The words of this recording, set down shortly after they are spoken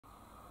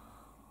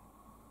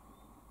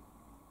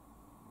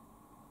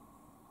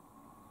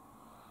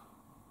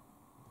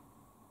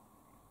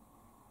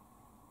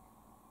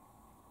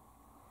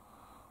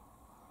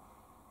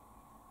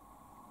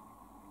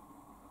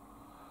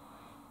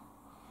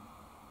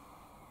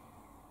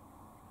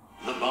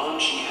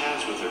bond she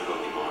has with her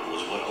Pokemon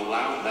was what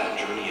allowed that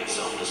journey of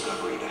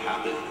self-discovery to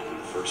happen in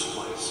the first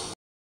place.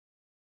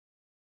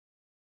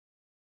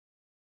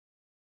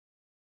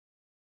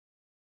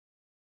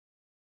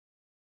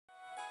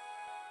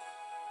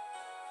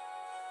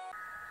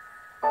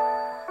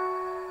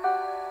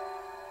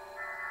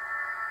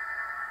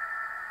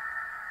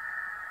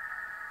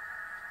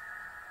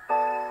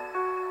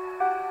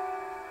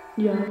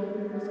 Yeah,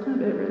 that's kind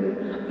of it really.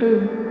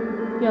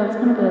 Oh, yeah, that's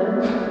kind of it.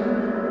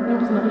 It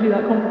wasn't actually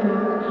that complicated.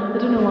 I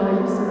don't know why I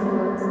used simple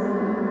words there.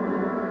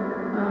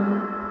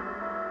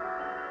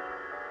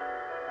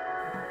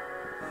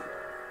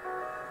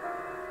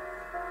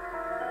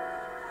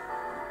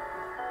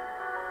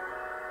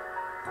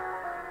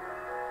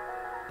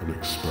 An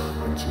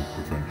experimental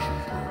prevention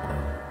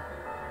program.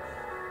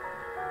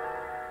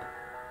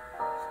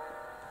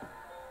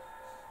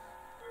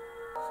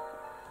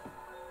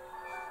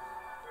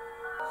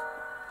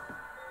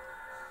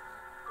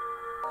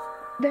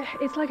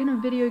 It's like in a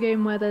video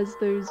game where there's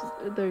those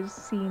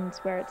scenes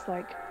where it's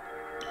like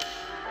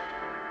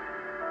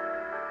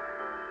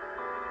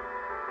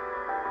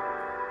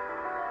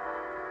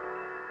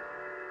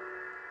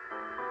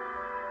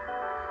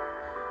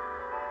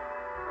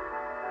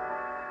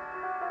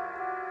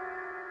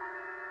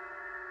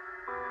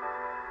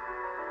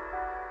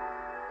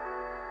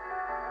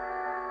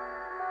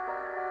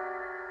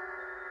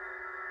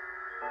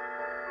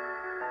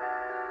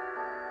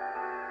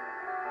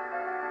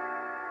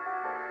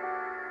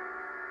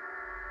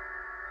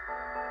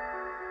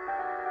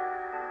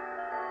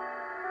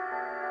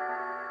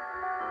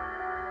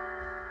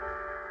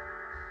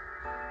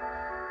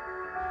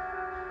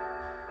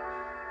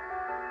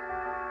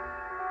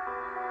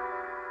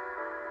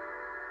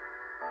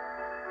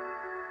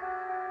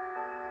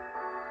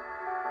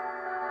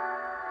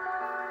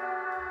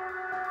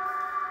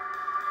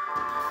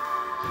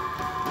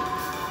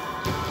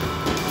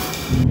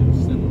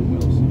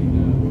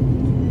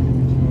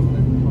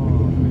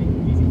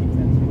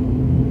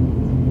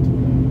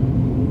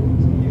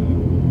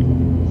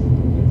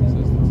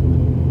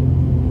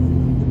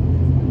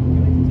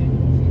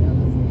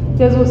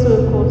there's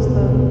also, of course,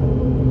 the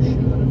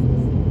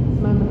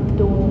moment of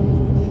dawn,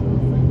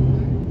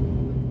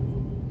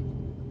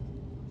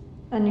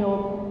 and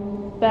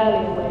you're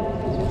barely awake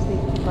because you're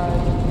sleep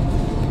deprived,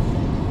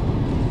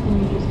 and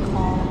you just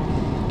can't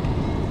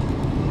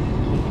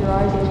keep your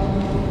eyes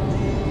open.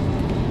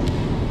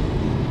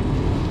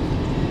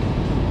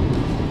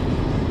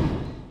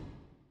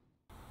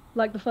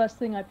 Like the first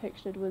thing I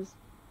pictured was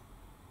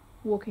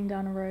walking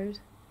down a road,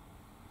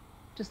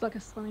 just like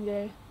a sunny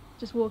day.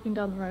 Just walking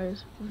down the road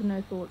with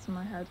no thoughts in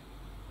my head.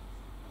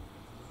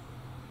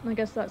 And I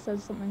guess that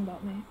says something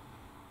about me.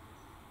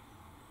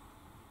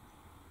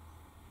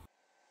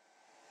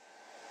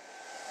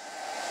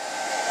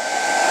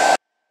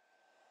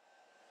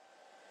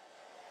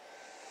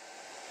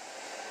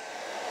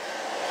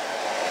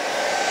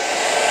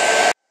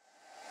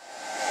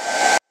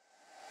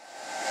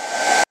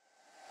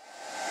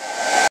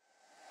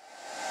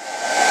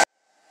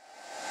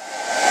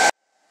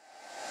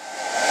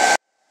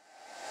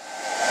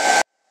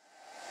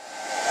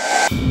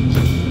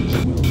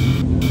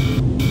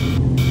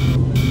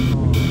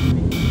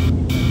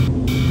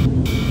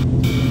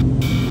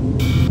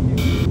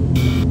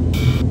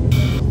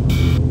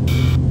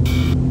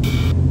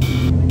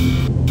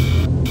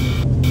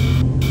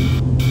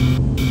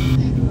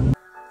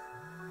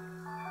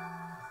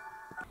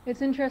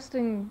 It's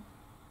interesting,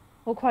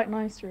 or quite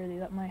nice really,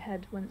 that my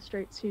head went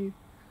straight to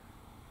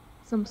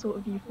some sort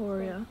of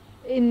euphoria.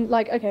 In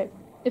like, okay,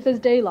 if there's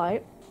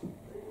daylight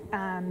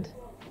and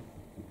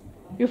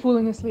you're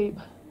falling asleep,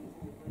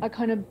 I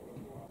kind of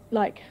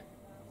like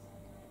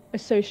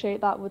associate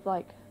that with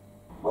like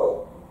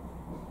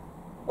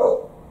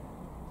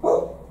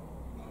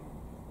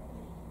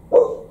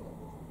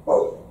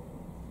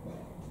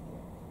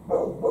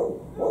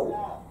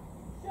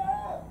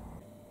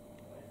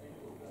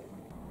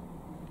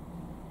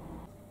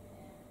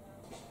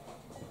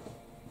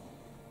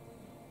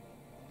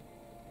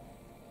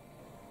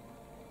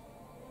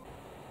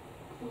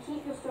and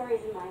keep your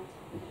stories in mind.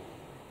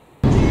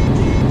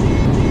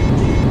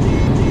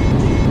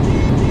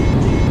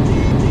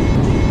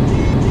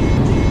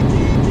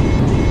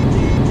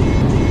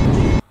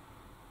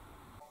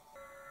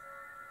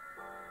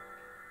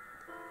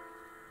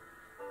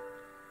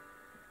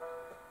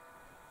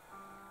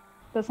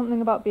 there's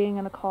something about being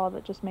in a car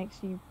that just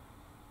makes you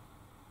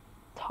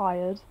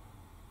tired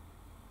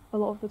a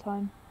lot of the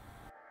time.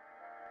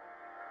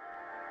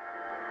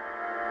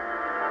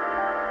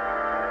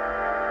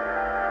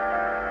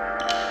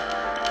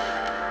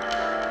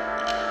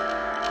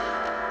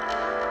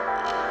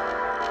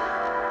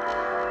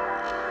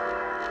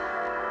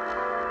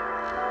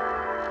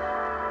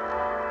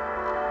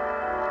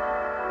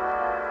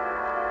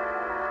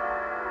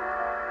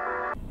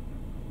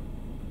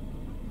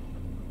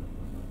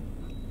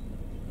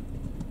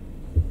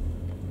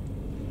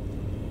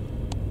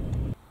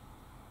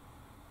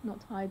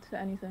 Not tied to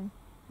anything,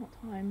 not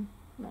time,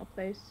 not a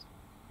place.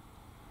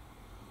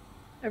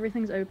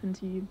 Everything's open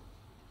to you.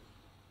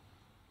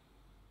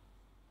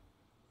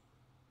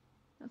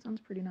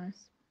 sounds pretty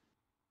nice.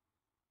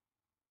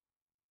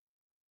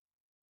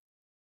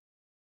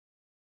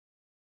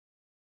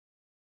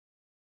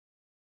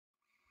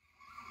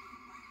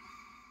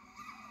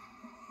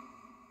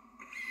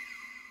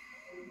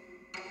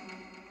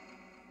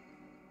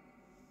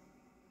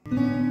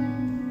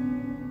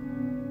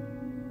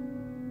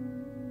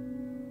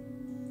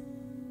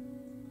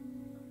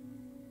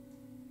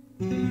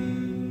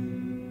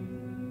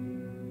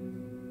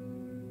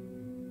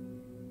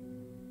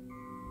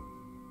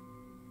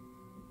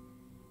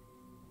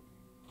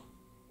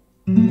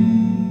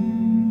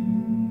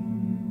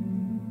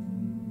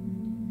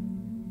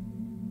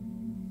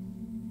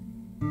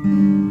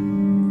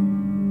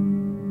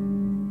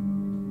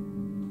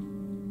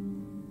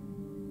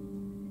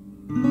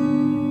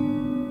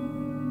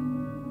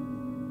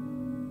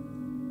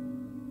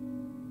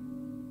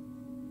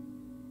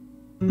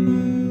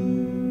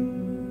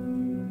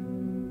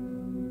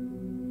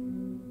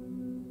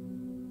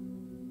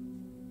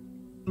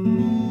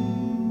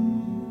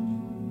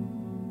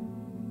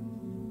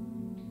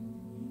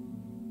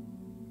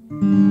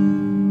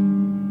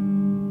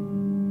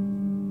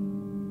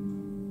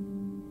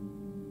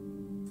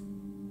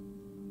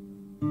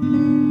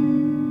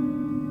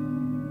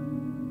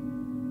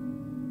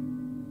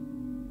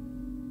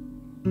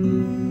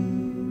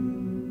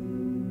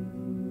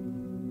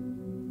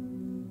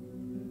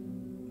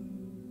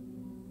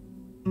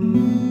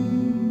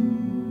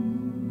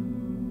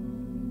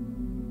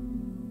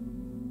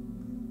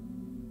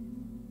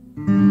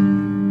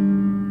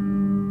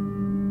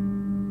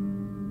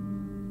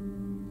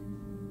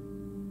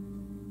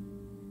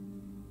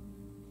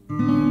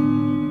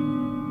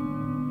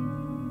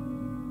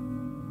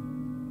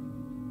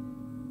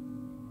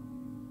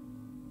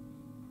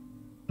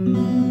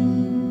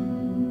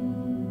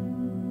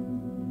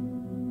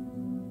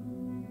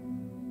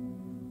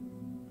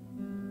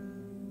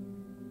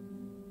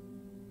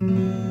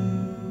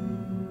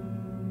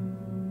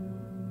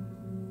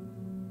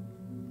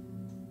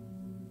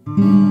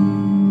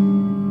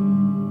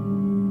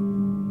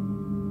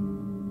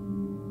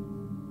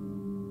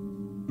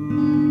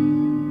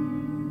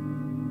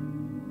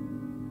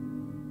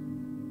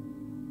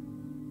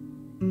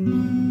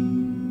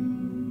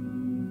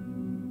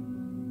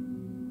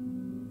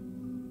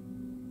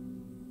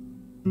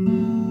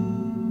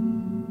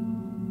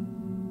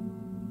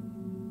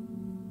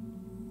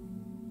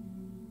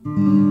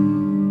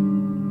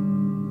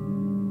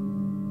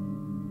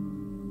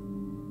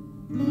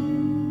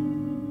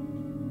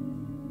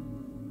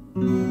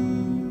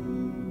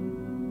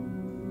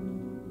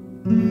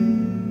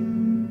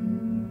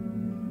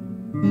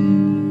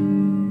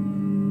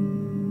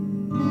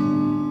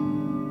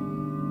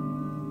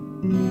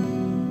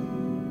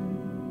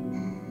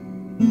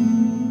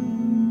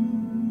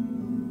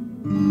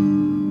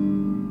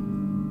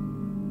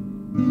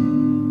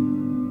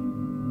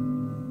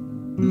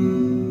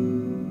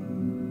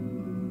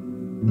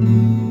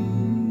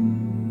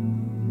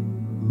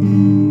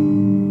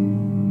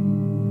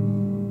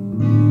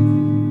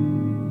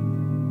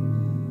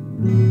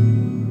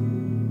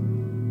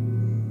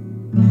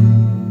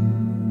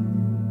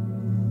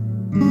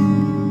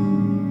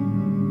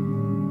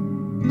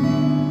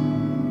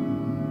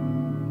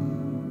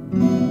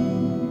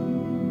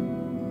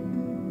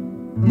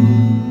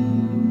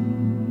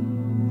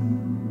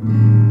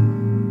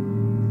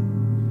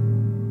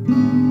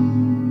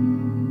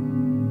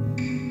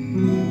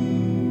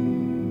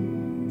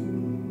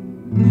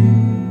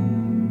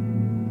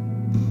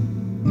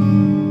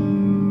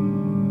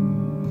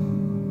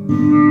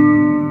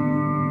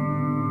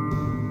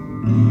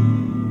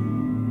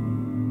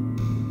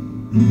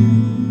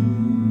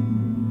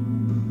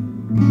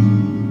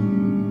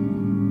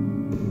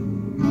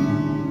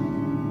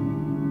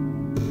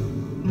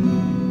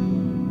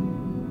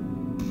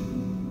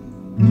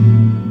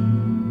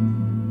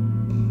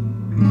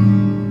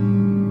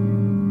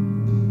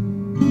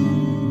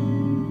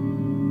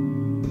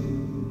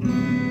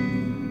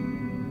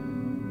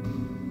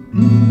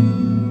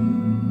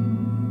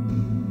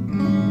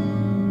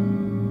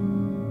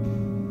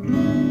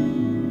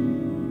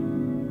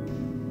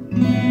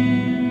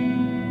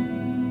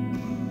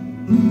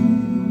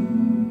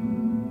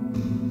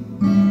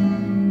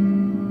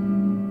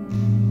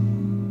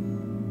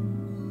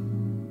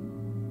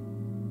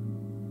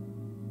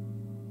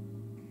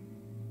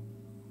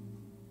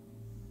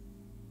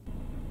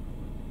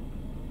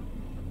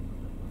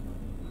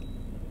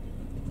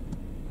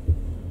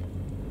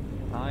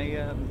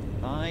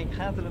 I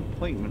had an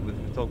appointment with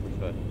a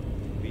photographer.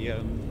 The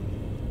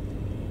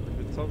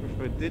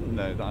photographer didn't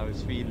know that I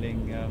was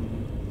feeling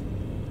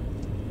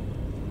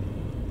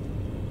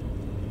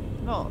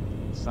not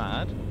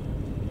sad,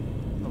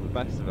 not the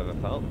best I've ever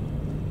felt.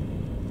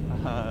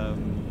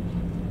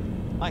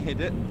 I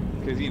hid it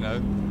because, you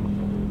know,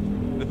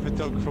 the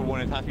photographer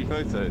wanted happy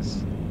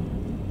photos.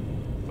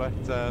 But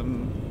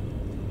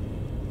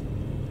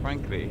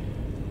frankly,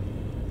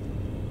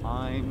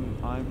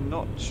 I'm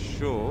not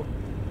sure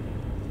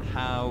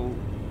how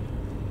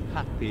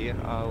happy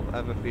I'll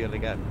ever feel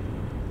again.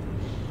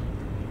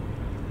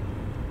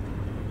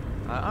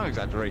 I'm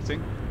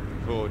exaggerating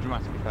for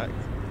dramatic effect.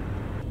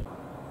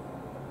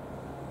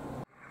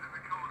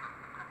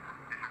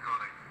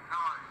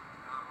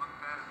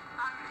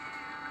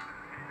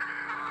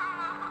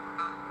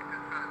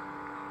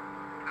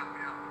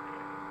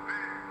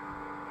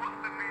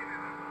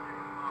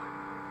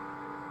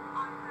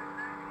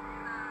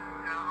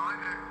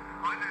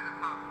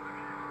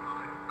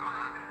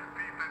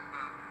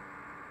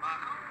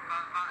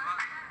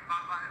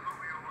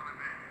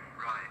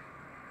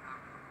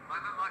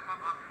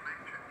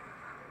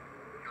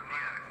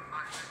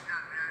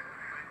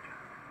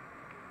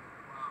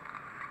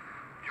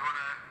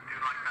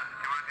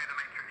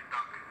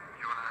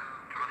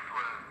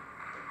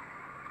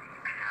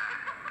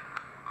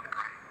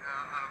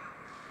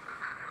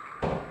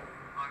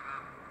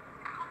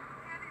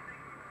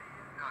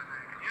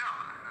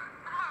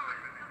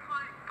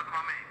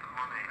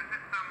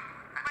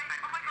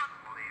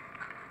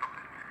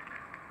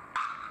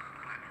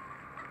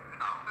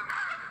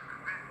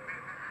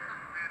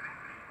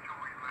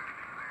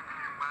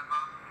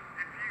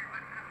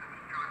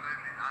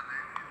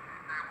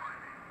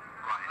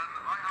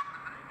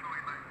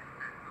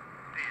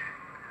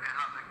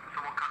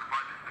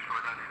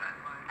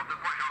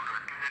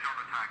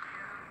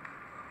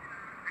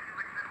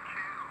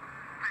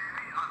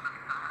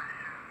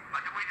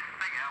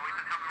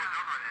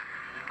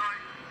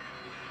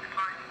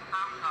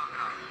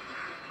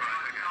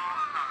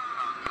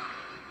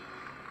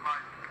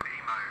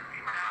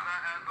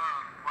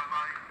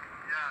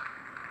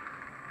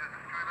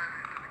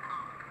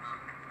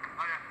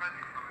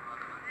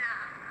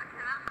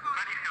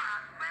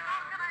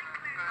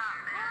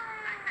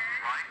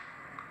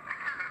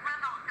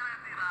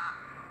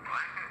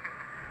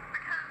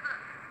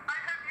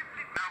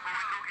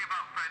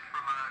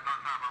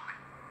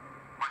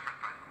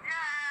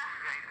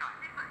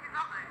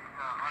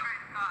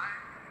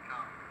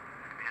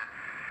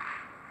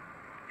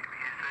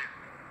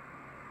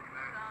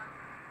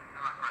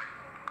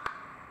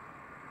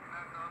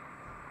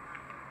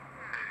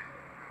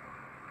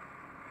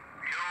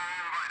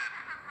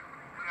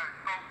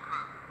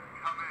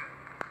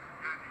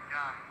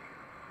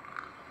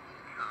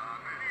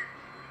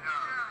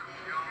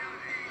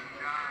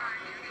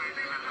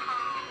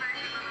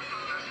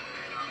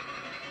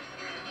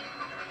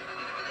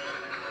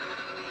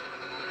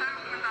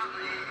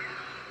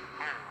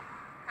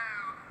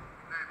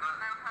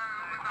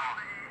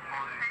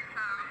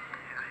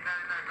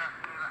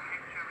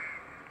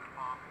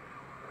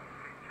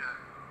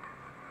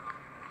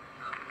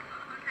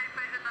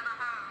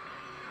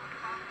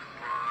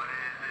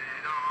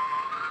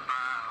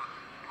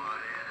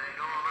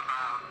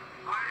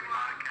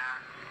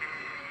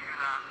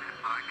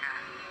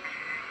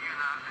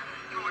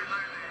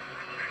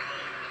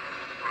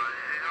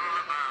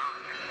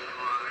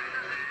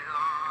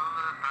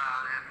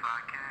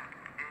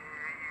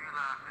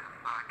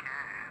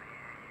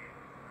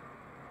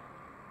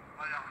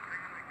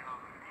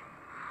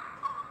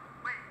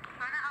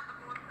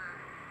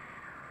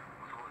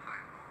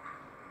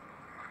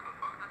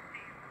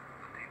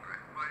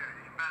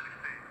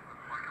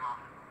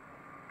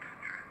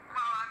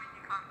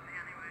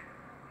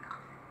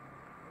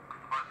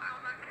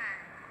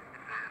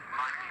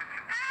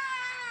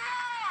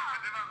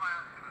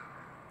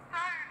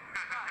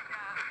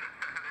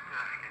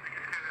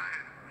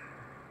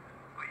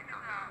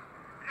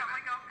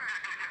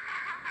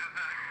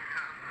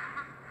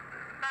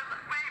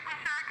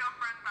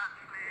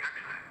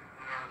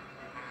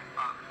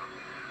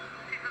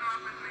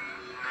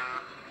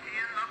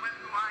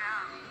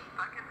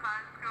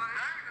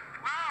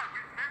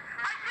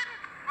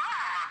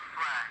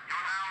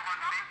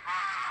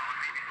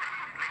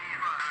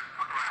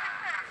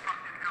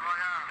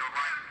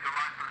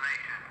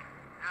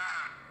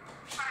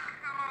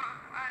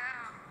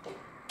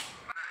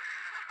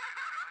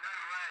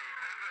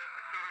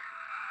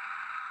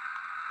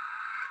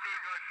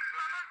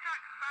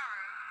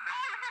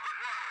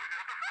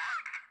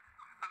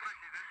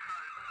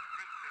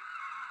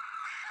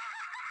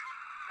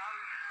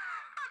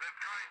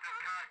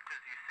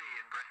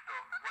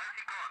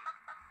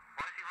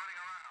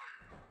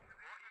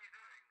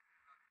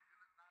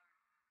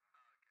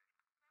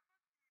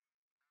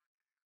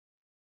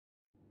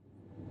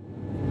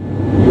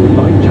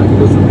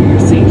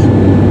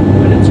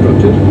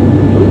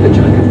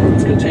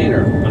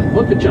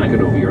 Put the jacket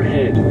over your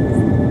head.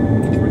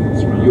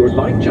 Your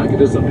life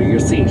jacket is under your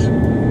seat.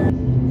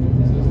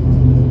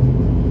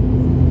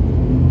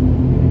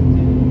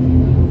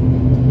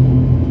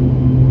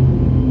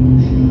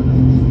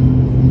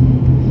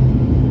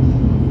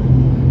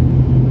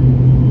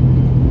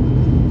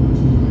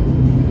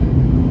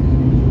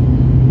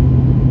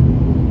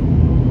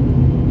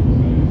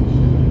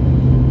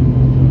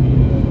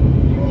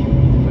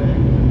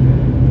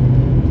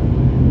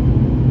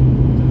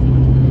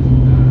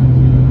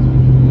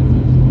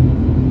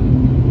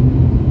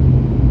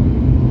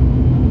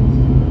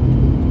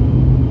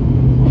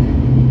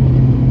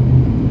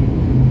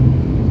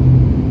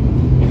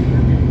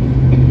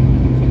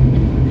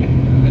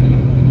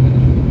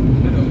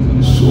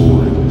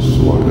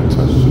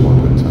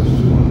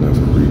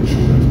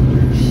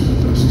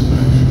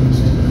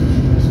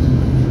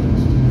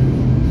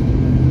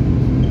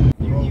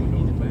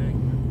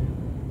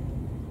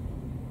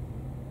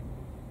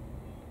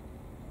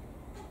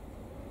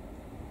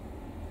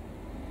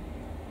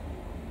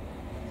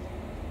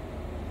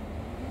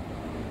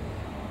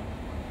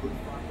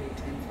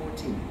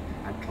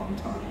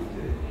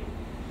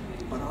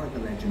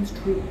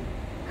 legends true?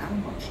 How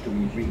much do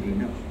we really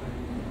know?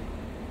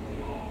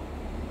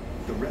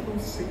 The rebel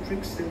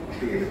Citric Silk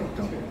Beard of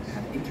Dublin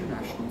had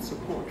international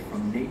support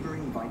from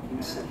neighbouring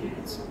Viking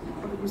settlements,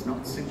 but it was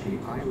not simply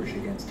Irish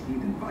against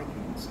heathen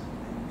Vikings.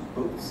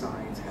 Both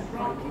sides had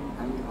Viking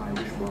and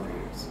Irish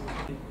warriors.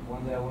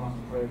 One day I won't have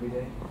to pray every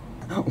day.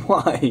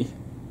 Why?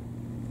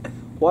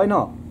 Why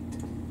not?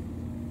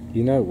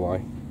 You know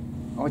why?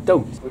 I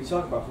don't. What are you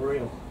talking about for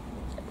real?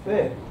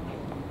 Fair.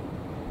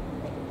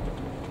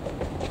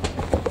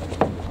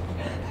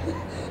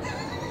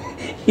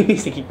 He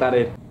needs to keep that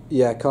in.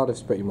 Yeah,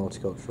 Cardiff's pretty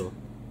multicultural.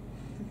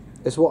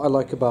 It's what I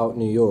like about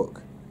New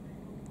York.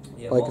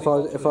 Yeah, like if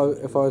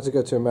I were to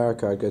go to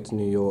America, I'd go to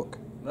New York.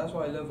 That's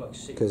why I love like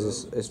City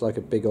because it's like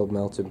a big old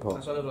melting pot.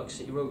 That's why I love like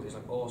City Road. There's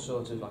like all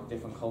sorts of like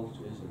different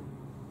cultures. And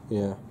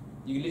yeah.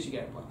 You can literally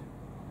get like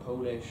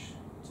Polish,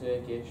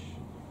 Turkish,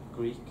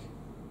 Greek,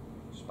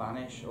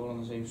 Spanish, all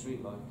on the same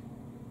street. Like,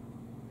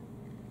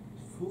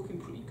 it's fucking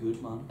pretty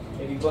good, man.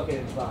 If you book it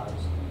in advance,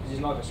 because it's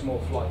not like a small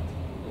flight.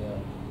 Yeah.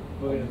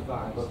 Book it in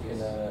advance.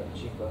 Booking a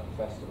cheaper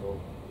festival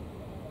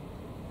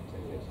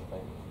tickets, I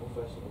think. What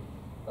festival?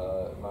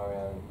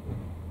 Marianne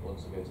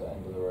wants to go to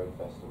End of the Road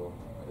Festival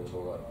because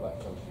all that Black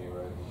Country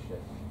Road and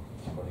shit.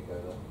 She'll probably go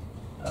there.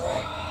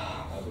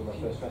 That'll be my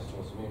first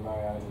festival, so me and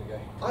Marianne are gonna go.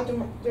 I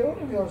don't be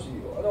honest with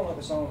you, I don't like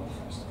the sound of the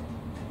festival.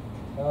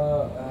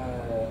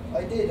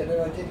 I did, and then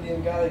I did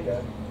Liam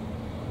Gallagher,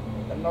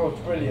 and that was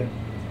brilliant.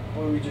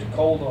 But we were just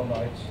cold all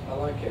night. I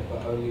like it,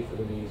 but only for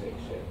the music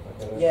shit.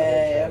 Like,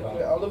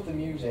 I love the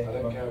music. I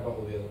don't care about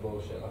all the other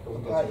bullshit. Like, I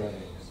wouldn't go to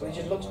Reading. But it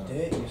just looks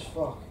dirty as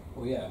fuck.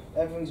 Well, yeah.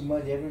 Everyone's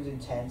muddy, everyone's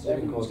intense,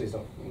 everyone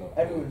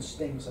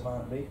stinks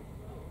apparently.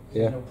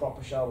 Yeah. There's no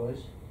proper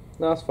showers.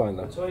 No, that's fine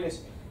though. The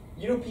toilets,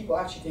 you know, people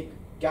actually take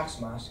gas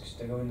masks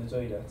to go in the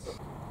toilets.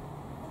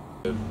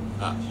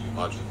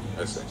 Logic,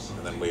 I see.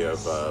 And then we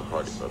have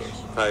party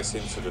photos. Kai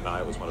seems to deny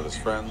it was one of his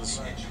friends,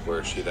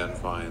 where she then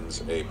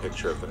finds a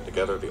picture of them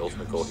together. The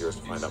ultimate goal here is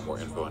to find out more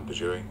info on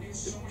Dejui.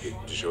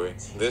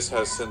 This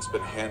has since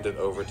been handed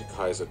over to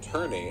Kai's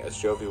attorney, as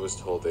Jovi was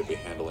told they'd be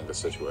handling the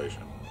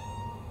situation.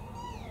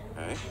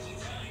 Okay.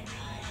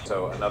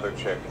 So another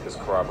chick is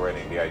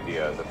corroborating the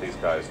idea that these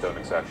guys don't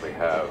exactly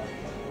have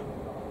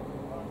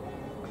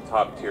a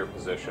top-tier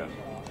position.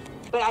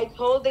 But I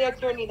told the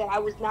attorney that I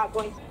was not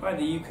going to. Right,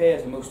 the UK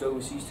has the most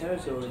overseas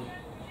territory.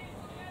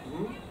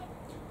 Hmm?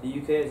 The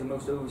UK has the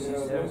most overseas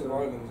territory. There's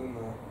islands, isn't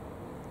there?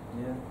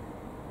 Yeah.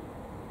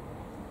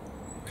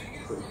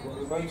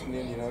 There's a bunch in the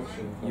Indian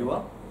Ocean. You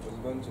what? There's a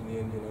bunch in the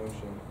Indian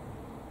Ocean.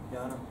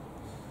 Yeah, I know.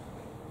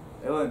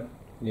 Ewan.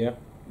 Yeah.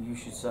 You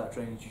should start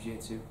training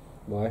jiu-jitsu.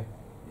 Why?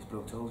 This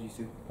bloke told you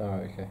to.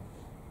 Alright, okay.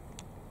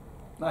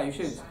 No, you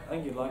should. I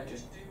think you'd like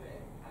it.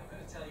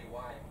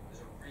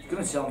 He's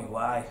gonna tell me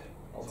why.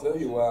 I'll tell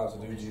you why to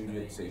do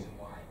jiu-jitsu.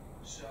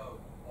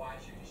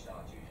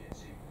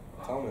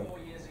 Tell me.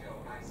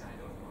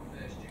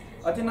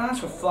 I didn't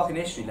ask for a fucking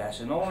history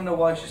lesson. I want to know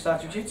why I should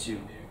start jiu-jitsu.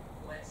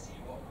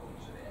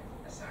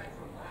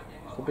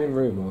 Stop being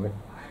rude, Molly.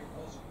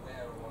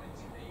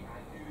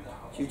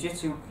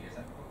 Jiu-jitsu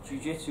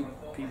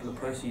people are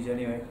pussies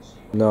anyway.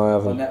 No, I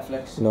haven't. On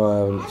Netflix. No, I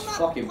haven't. It's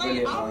fucking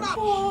brilliant, man.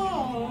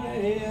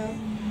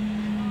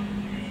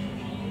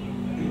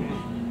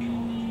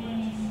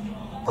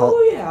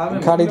 Oh yeah, I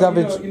remember. Cardi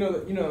Davidge. You know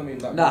what I mean.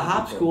 Like, nah,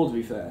 harp's cool to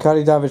be fair.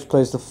 Cardi Davidge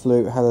plays the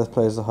flute. Heather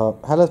plays the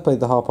harp. Heather played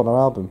the harp on her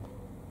album.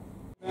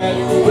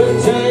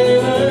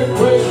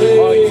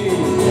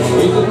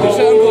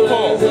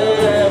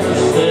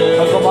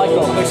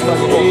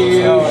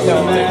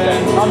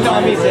 I'm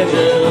not a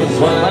musician.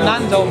 My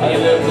nan told me.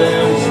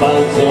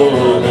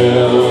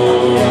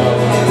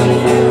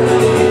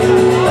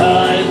 I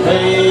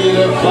paid a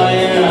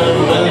fire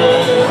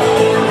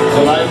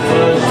till I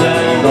first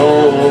and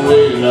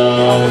only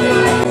love.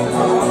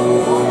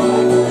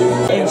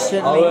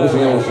 Instantly. This is a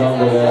little song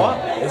with that. What?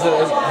 Is it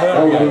her?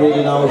 Everybody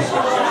really knows.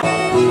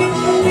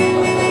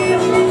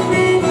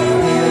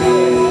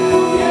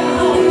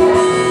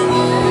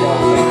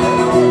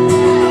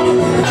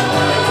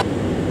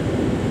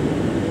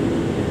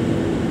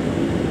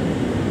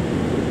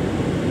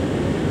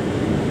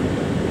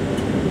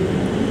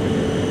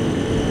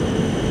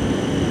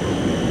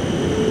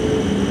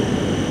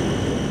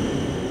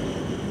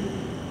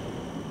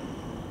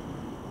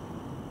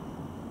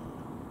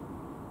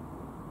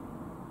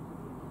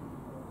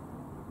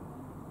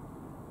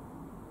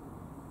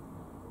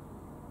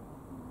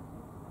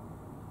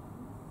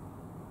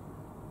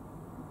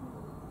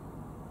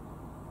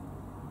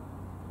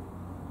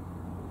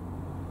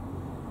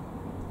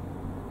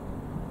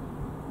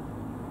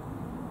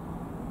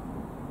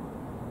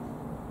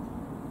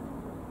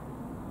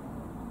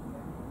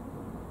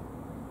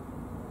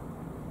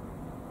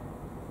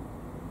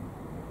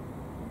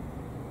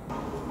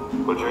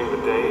 Well, during the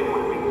day, it would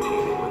have been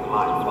teeming with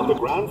life. On the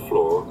ground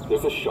floor,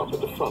 there's a shop at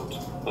the front,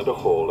 and a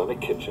hall and a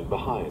kitchen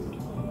behind.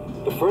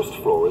 The first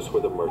floor is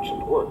where the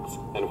merchant works,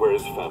 and where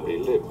his family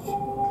lives.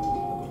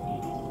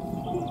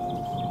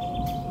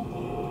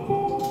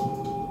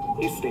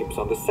 He sleeps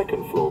on the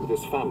second floor with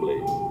his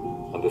family,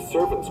 and and the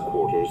servants'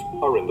 quarters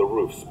are in the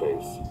roof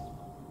space.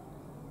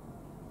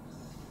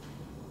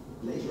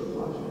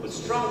 But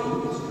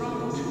strong.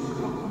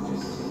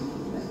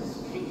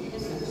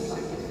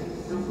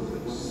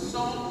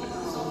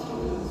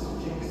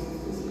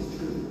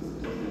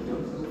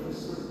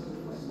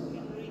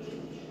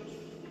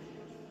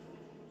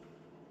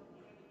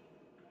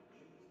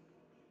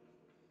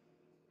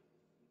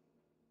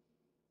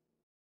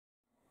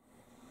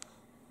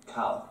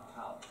 Cal.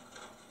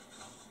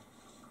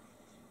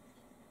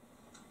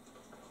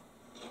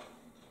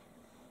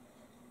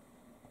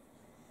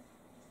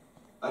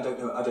 I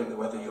don't know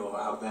whether you're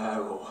out there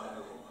or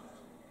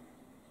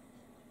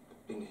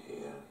in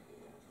here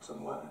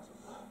somewhere.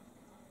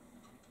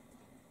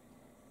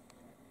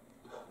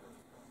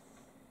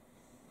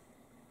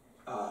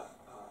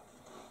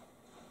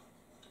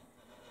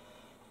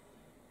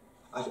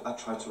 I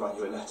tried to write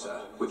you a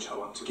letter, which I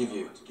want to give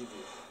you,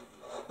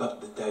 but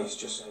the days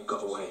just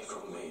got away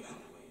from me, and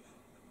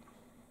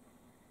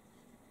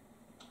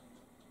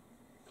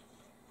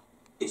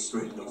it's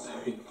really not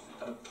very.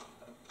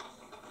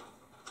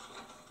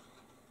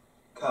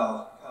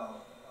 Carl,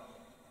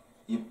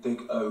 you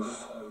big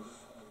oaf.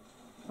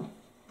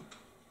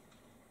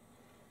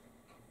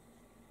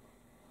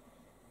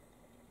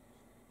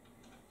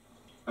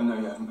 I know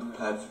you haven't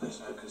prepared for this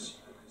because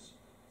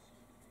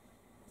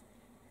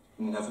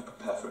you never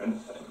prepare for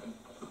anything.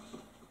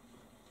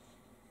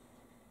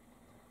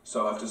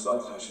 So I've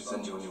decided I should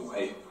send you on your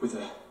way with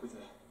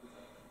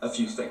a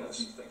few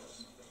things.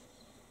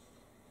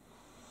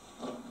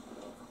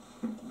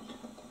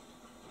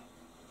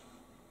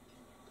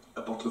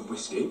 A bottle of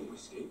whiskey,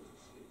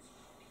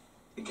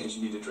 in case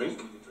you need a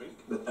drink.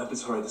 But I'm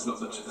sorry, there's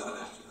not much of that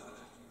left.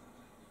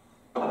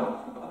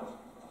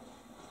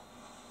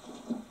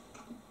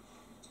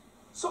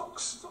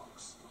 Socks.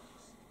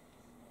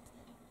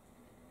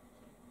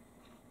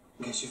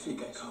 In case your feet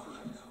get cold.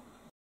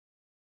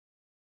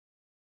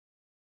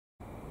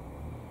 I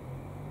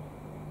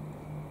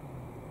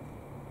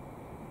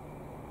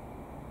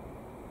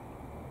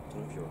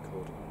don't know if you're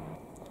recording.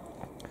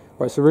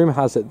 Right, so rumour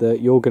has it that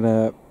you're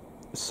gonna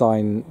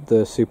sign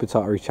the Super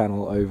Tartary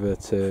channel over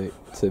to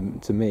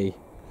me.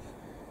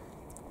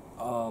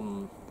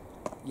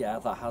 Yeah,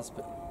 that has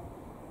been.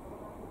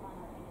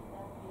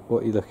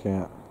 What are you looking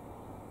at?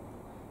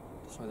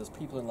 Sorry, there's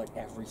people in like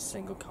every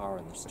single car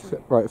in the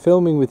street. Right,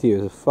 filming with you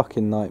is a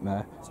fucking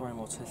nightmare. Sorry, I'm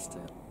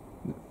autistic.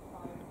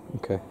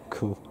 Okay,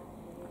 cool.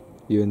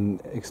 You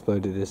and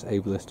exploded is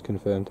ableist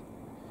confirmed.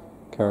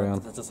 Carry on.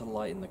 There's just a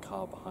light in the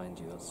car behind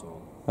you, that's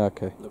all.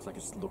 Okay. It looks like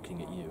it's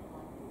looking at you.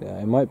 Yeah,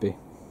 it might be.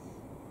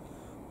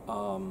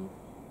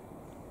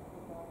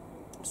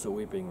 So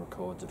we're being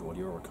recorded while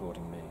you're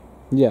recording me.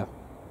 Yeah.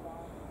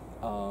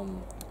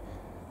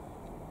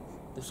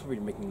 This is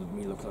really making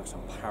me look like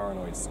some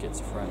paranoid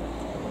schizophrenic.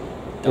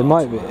 It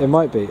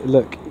might be.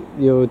 Look,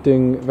 you're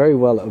doing very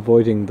well at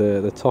avoiding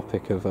the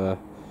topic of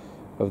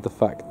the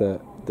fact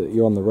that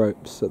you're on the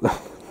ropes at the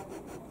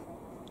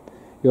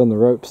you're on the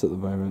ropes at the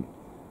moment.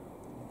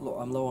 Look,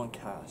 I'm low on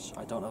cash.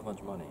 I don't have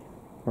much money.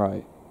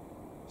 Right.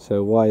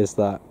 So why is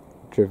that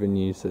driven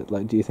you to,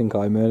 like, do you think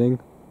I'm earning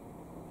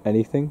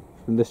anything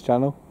from this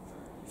channel?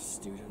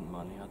 Student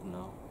money, I don't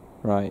know.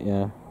 Right,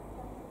 yeah.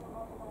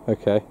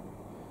 Okay.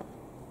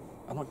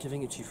 I'm not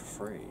giving it to you for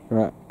free.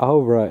 Right.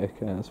 Oh, right,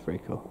 okay, that's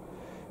pretty cool.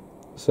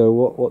 So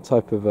what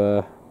type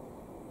of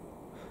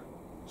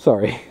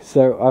sorry,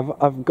 so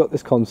I've got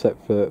this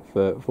concept for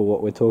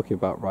what we're talking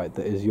about, right,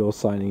 that is you're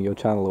signing your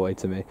channel away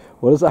to me.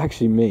 What does that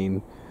actually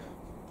mean?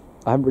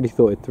 I haven't really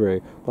thought it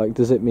through. Like,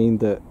 does it mean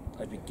that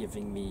I'd be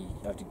giving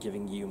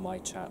you my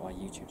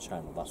YouTube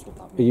channel. That's what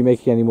that means. Are you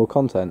making any more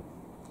content?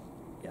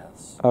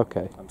 Yes.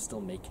 Okay. I'm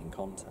still making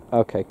content.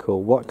 Okay,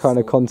 cool. What kind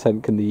of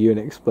content can the You and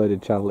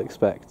Exploded channel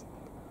expect?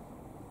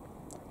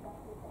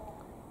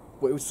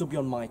 Well, it would still be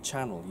on my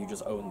channel. You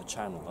just own the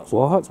channel. That's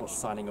What? That's what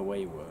signing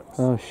away works.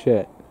 Oh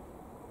shit.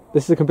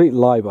 This is a complete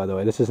lie, by the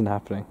way. This isn't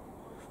happening.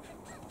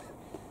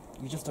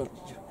 You just don't.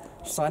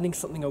 Signing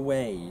something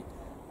away.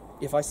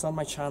 If I sign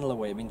my channel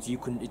away, it means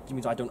it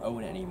means I don't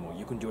own it anymore.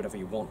 You can do whatever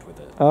you want with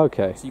it.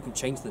 Okay. So you can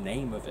change the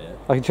name of it.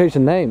 I can change the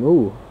name.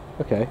 Ooh.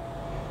 Okay.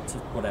 To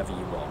whatever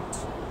you want.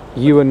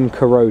 Ewan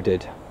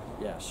Corroded.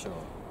 Yeah, sure.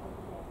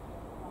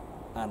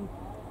 And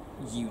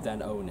you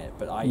then own it,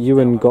 but I.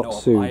 Ewan got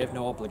sued. I have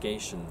no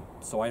obligation,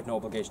 so I have no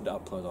obligation to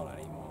upload on it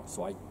anymore.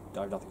 So I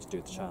have nothing to do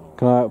with the channel.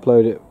 Can I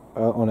upload it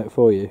on it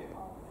for you?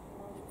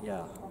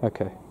 Yeah.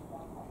 Okay.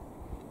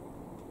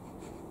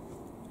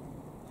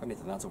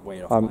 Anything, that's a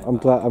weight off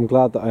I'm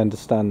glad that I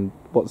understand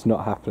what's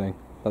not happening.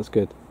 That's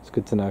good. It's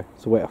good to know.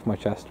 It's a weight off my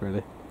chest,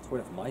 really. It's a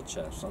weight off my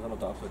chest. I don't have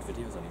to upload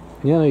videos anymore.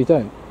 Yeah, no, you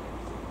don't.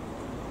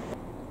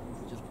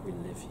 You just probably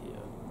live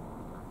here.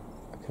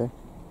 Okay.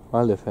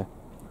 I live here.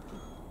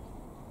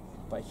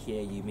 By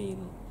here you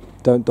mean?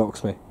 Don't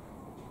dox me.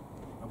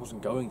 I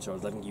wasn't going to. I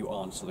was letting you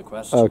answer the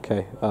question.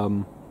 Okay.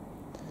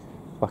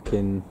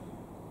 Fucking.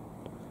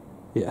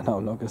 Yeah, no,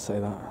 I'm not gonna say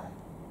that.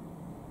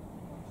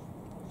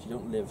 You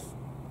don't live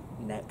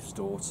next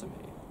door to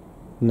me.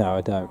 No,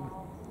 I don't.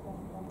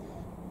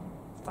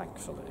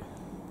 Thankfully.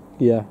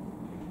 Yeah.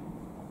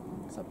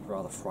 It's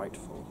rather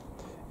frightful.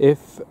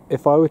 If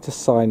I were to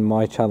sign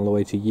my channel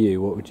away to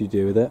you, what would you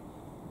do with it?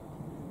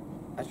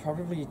 I'd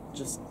probably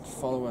just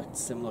follow a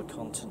similar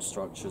content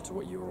structure to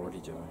what you were already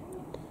doing.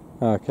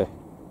 Okay.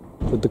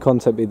 Would the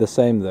content be the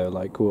same though?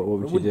 Like, what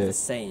would you do? It wouldn't be the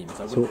same,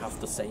 so I wouldn't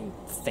have the same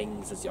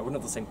things as you. I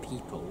wouldn't have the same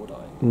people, would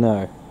I?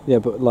 No. Yeah,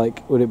 but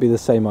like, would it be the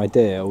same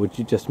idea, or would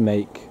you just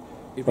make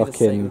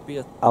fucking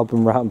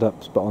album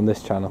roundups, but on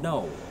this channel?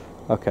 No.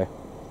 Okay.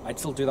 I'd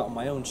still do that on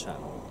my own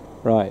channel.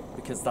 Right.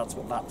 Because that's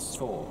what that's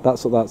for.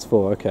 That's what that's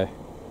for. Okay.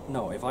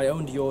 No, if I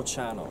owned your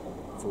channel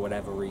for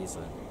whatever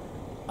reason,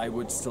 I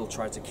would still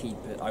try to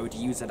keep it. I would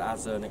use it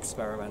as an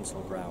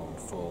experimental ground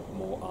for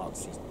more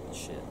artsy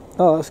shit.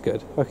 Oh, that's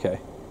good.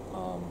 Okay.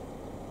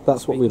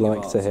 That's what we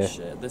like to hear.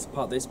 Shit, this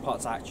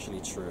part's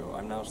actually true.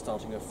 I'm now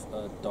starting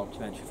a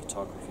documentary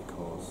photography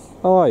course.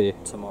 Oh, are you?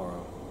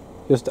 Tomorrow.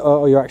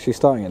 You're actually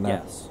starting it now?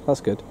 Yes. That's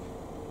good.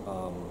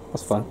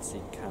 That's fun. Fancy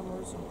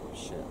cameras and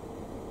shit.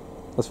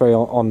 That's very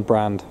on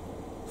brand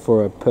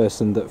for a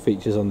person that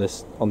features on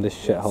this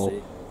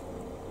shithole.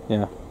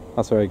 Yeah,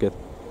 that's very good.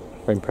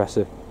 Very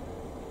impressive.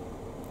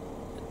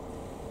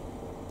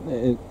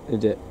 I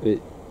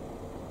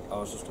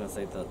was just going to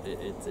say that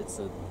it's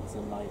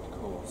a night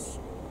course,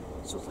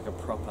 so it's like a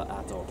proper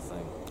adult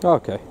thing. Oh,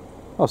 okay.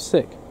 Oh,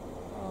 sick.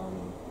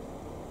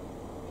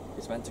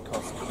 It's meant to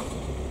cost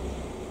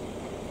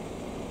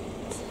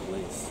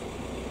police.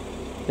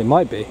 It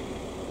might be.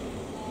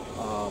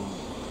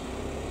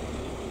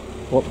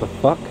 What the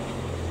fuck?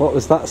 What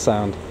was that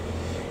sound?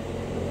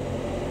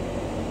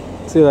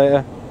 See you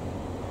later.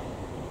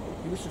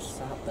 He was just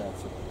sat there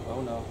for...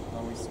 Oh no,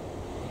 he's...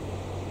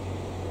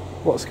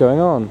 What's going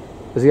on?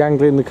 Is he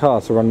angling the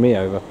car to run me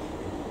over?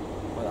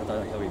 Well, I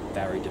don't think that'll be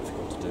very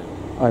difficult to do.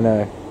 I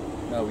know.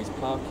 No, he's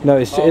parking. No,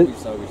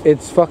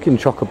 it's fucking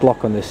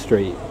chock-a-block on this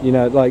street. You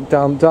know, like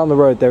down the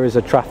road there is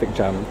a traffic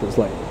jam that's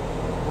like...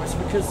 Well, it's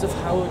because of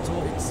how it's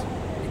all...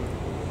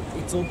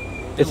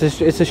 It's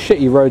a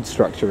shitty road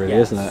structure, really,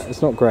 yes. Isn't it?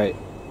 It's not great.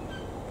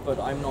 But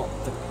I'm not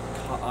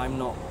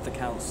the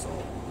council.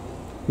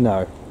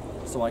 No.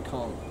 So I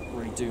can't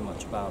really do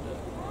much about it.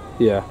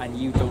 Yeah. And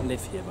you don't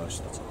live here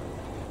most of the time.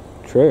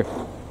 True.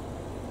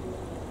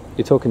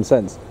 You're talking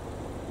sense.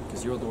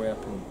 Because you're all the way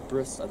up in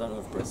Bristol. I don't know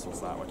if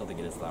Bristol's that way. I don't think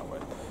it is that way.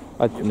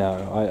 I don't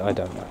know. I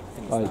think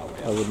it's that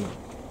way. I wouldn't.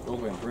 All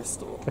the way in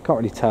Bristol. I can't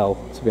really tell,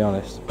 to be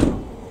honest.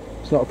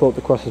 It's not a thought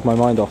that crosses my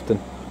mind often.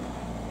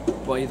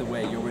 But either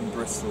way, you're in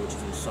Bristol, which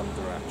is in some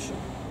direction.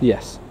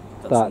 Yes.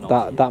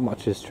 That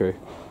much is true.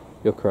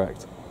 You're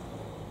correct.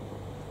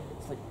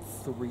 It's like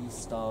 3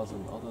 stars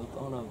and other...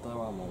 Oh no, there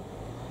are more.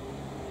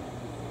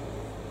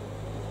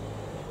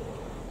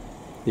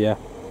 Yeah.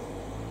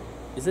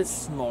 Is it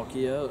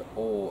smoggier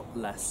or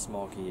less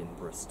smoggy in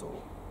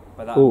Bristol?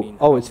 By that I mean...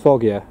 It's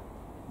foggier.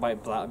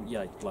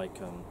 Like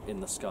in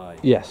the sky?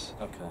 Yes.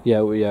 Okay. Yeah,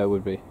 it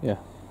would be, yeah.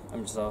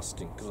 I'm just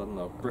asking, because I don't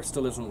know,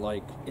 Bristol isn't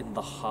like in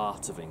the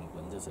heart of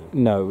England, is it?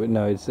 No,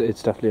 it's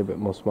definitely a bit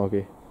more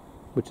smoggy,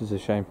 which is a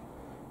shame.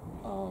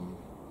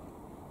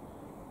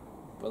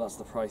 But that's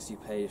the price you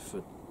pay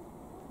for...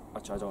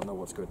 Actually, I don't know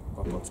what's good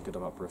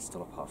about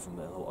Bristol apart from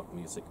the lot of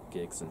music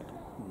gigs and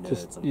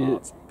nerds and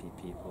arts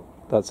people.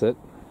 That's it.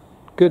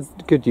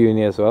 Good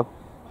uni as well.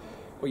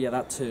 Well, yeah,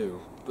 that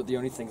too. But the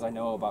only things I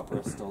know about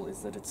Bristol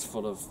is that it's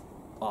full of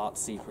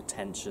artsy,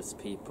 pretentious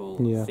people,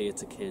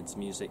 theatre kids,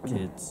 music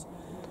kids.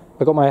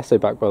 I got my essay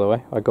back, by the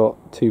way. I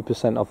got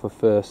 2% off a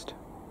first,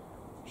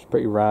 which is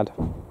pretty rad.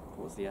 What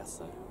was the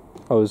essay?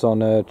 I was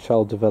on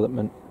child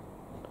development,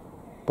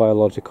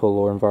 biological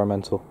or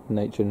environmental,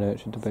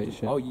 nature-nurture debate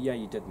shit. Oh yeah,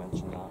 you did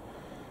mention that.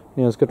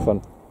 Yeah, it was good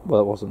fun. Well,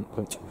 it wasn't,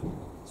 but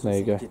there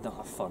you go. You did not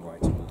have fun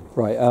writing that.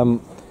 Right,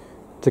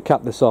 to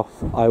cap this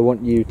off, I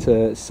want you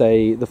to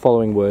say the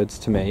following words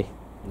to me.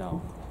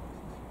 No.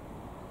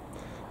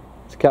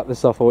 To cap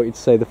this off, I want you to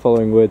say the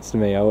following words to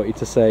me. I want you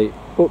to say,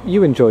 oh,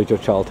 you enjoyed your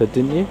childhood,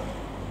 didn't you?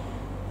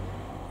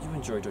 You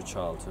enjoyed your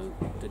childhood,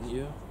 didn't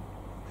you?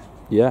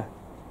 Yeah.